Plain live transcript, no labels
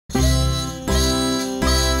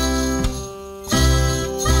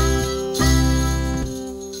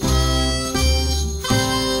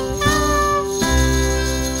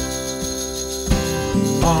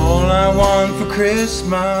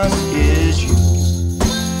Christmas is you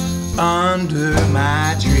under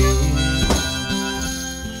my tree.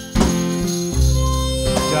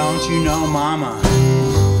 Don't you know, Mama,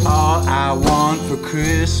 all I want for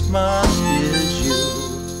Christmas is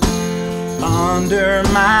you under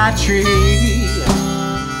my tree.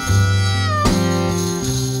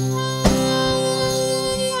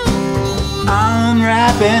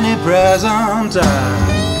 Unwrap any present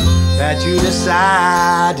that you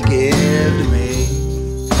decide to give to me.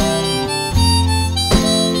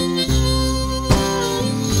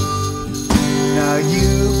 Now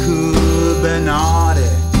you could be naughty,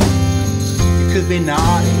 you could be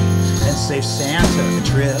naughty and save Santa a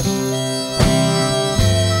trip.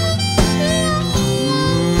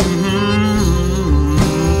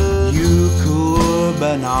 You could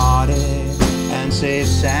be naughty and save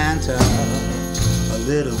Santa a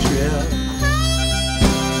little trip.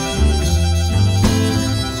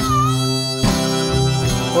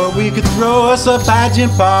 Or we could throw us a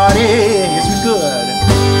pageant party, yes we could,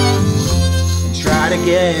 and try to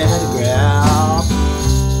get a grab.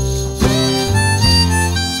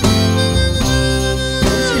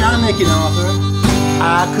 See, I'll make an offer.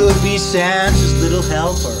 I could be Santa's little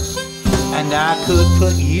helper, and I could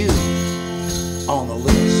put you on the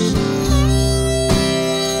list.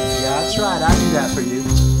 Yeah, that's right, I do that for you.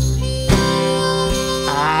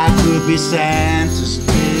 I could be Santa's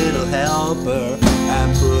little helper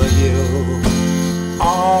and put you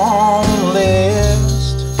on the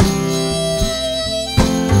list.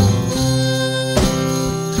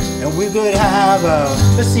 And we could have,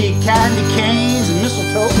 let's see, candy canes and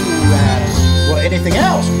mistletoe and, well, anything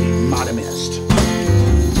else we might have missed.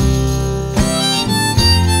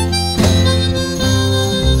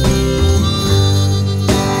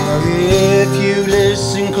 If you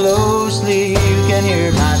listen closely, you can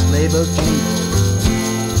hear my sleigh bells jingle.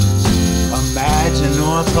 Imagine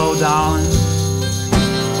North Pole, darling,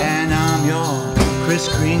 and I'm your Kris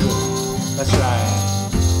Kringle. That's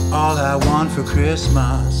right. All I want for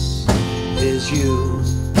Christmas is you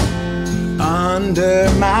under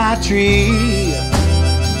my tree.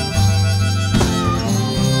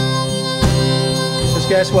 Cause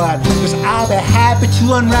guess what? Cause I'll be happy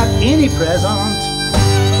to unwrap any present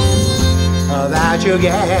that you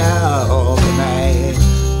give to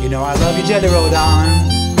me. You know I love you, Jelly Roll, darling.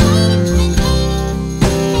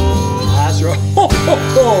 That's right. Ho, ho,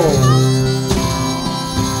 ho.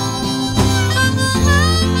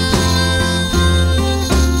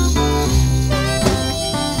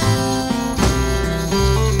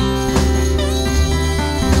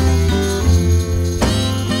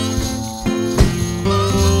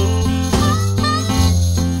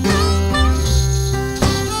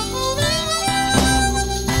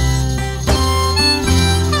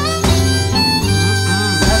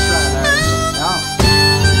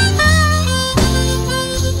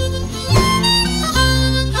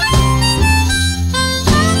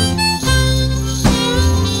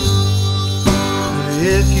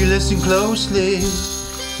 Listen closely,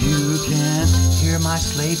 you can hear my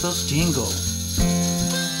sleigh bells jingle.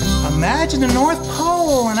 Imagine the North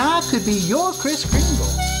Pole and I could be your Kris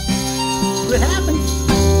Kringle. Could happen.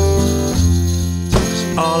 'Cause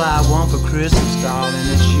all I want for Christmas, darling,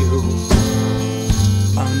 is you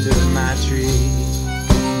under my tree.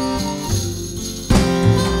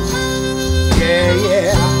 Yeah,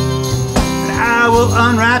 yeah. And I will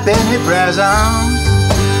unwrap any present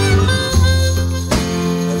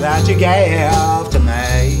that you gave to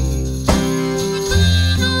me.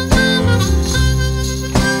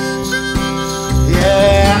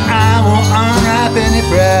 Yeah, I will unwrap any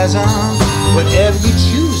present, whatever you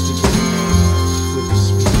choose to give will be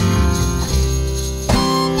sweet.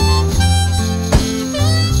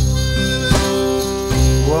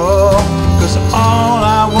 Whoa, 'cause all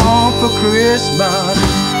I want for Christmas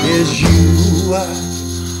is you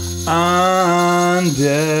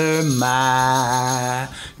under my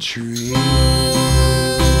tree.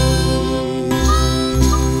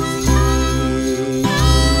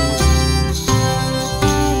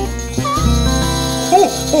 Ho,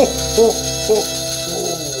 ho, ho, ho, ho.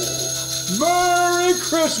 Merry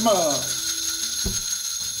Christmas!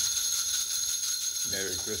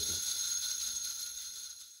 Merry Christmas.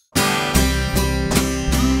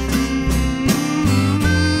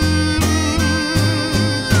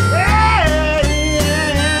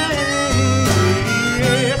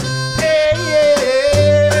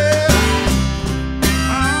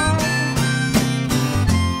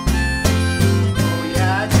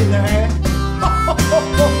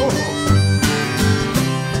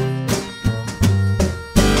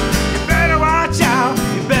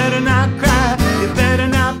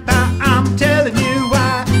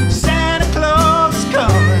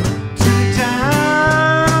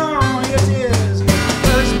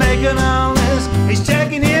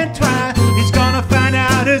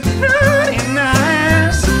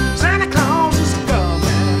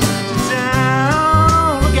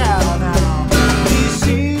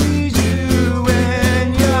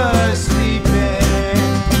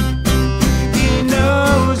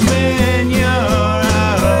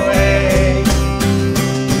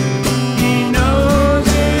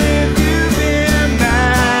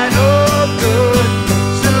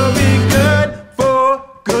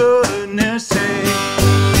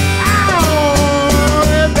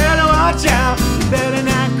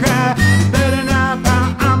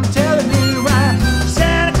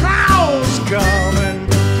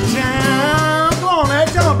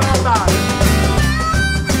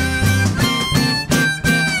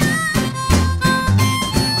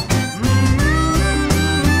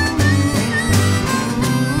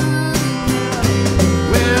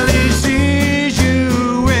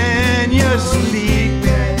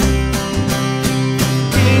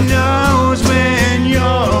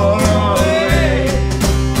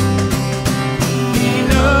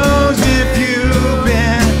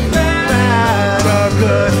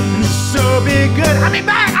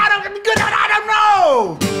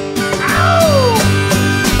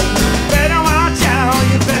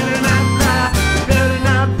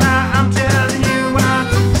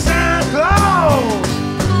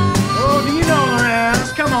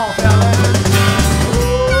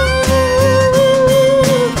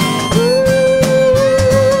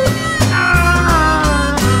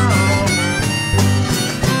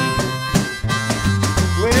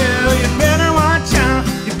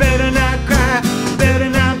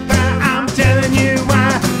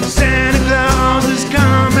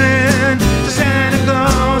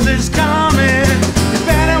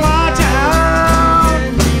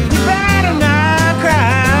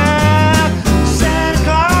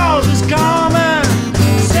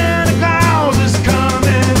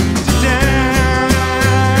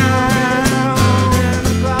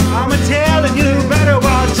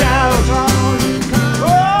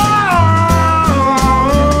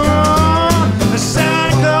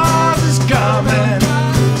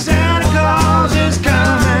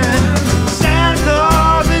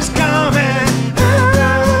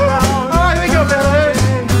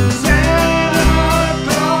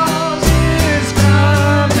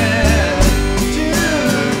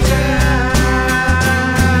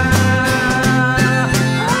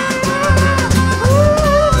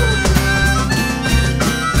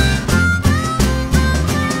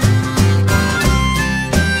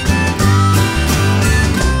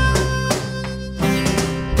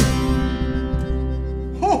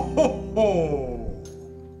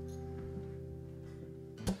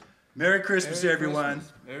 Christmas, Merry everyone.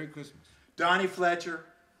 Christmas. Merry Christmas. Donnie Fletcher,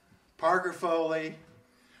 Parker Foley,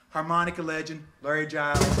 harmonica legend Larry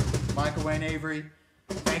Giles, Michael Wayne Avery.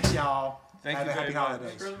 Thanks, y'all. Thank Have you a happy very much.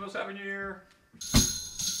 holidays. Christmas, Happy New Year.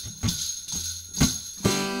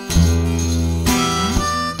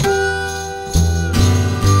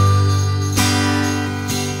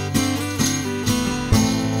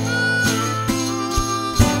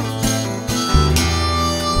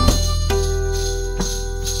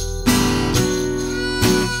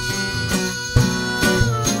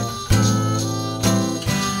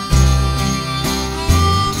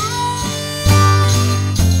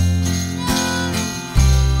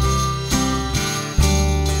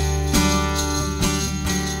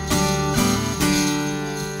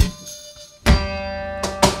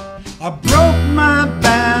 I broke my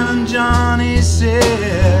band and Johnny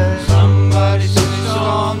said, Somebody snitched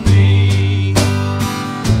on me.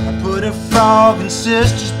 I put a frog in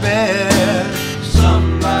sister's bed.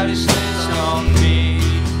 Somebody snitched on me.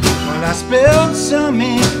 Well, I spilled some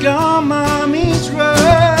ink on mommy's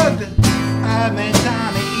rug. I made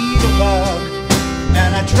Tommy eat a bug,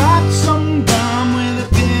 and I dropped some gum with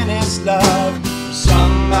a penny slug.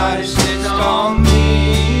 Somebody snitched on me.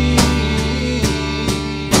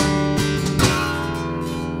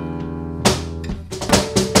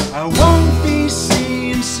 I won't be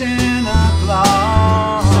seeing Santa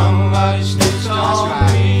Claus. Somebody snitched on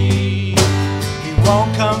right. me. He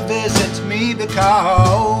won't come visit me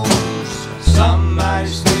because Somebody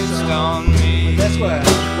snitched on me. that's what.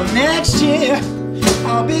 Well, next year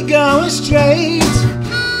I'll be going straight.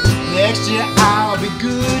 Next year I'll be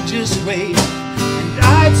good, just wait. And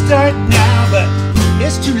I'd start now, but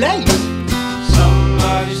it's too late.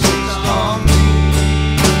 Somebody snitched on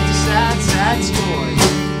me. It's a sad, sad story.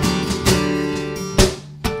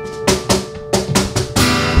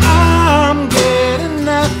 I'm getting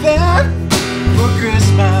nothing for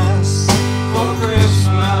Christmas. For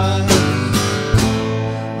Christmas.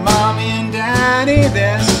 Mommy and Daddy,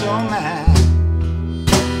 they're so mad.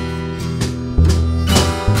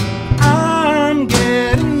 I'm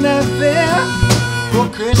getting nothing for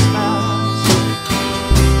Christmas,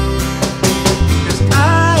 'cause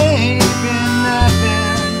I ain't been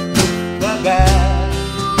nothing but bad,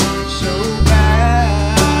 so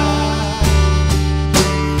bad.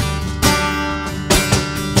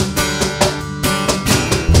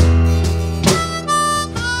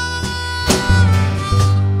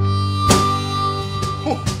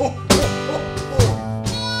 Ho, ho, ho, ho,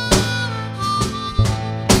 ho.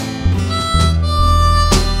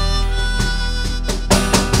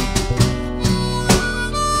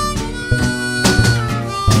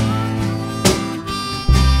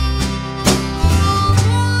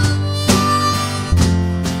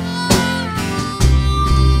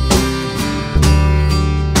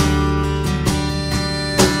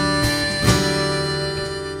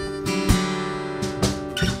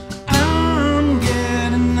 I'm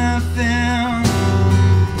getting nothing.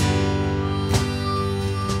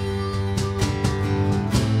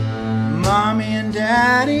 Mommy and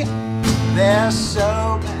Daddy, they're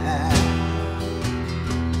so bad.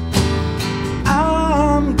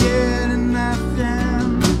 I'm getting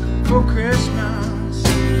nothing for Christmas.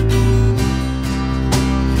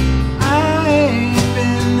 I ain't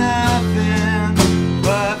been nothing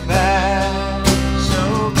but bad,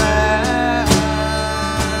 so bad.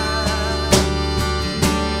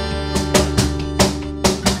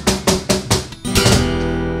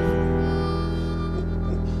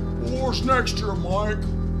 What's next year, Mike?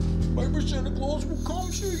 Maybe Santa Claus will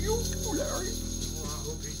come see you too, Larry. Well, I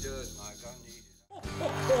hope he does, Mike. I need it.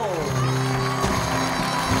 Oh.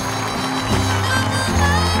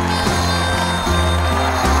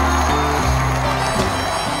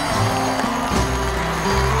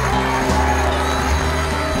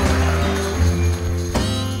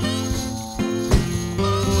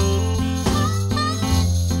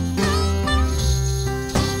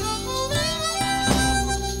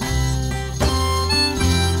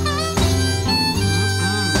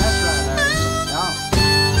 That's right, Larry.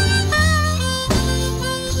 Yeah.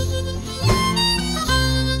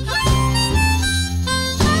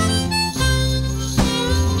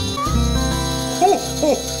 Ho,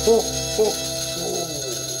 ho, ho, ho, ho.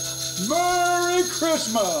 Merry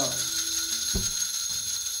Christmas!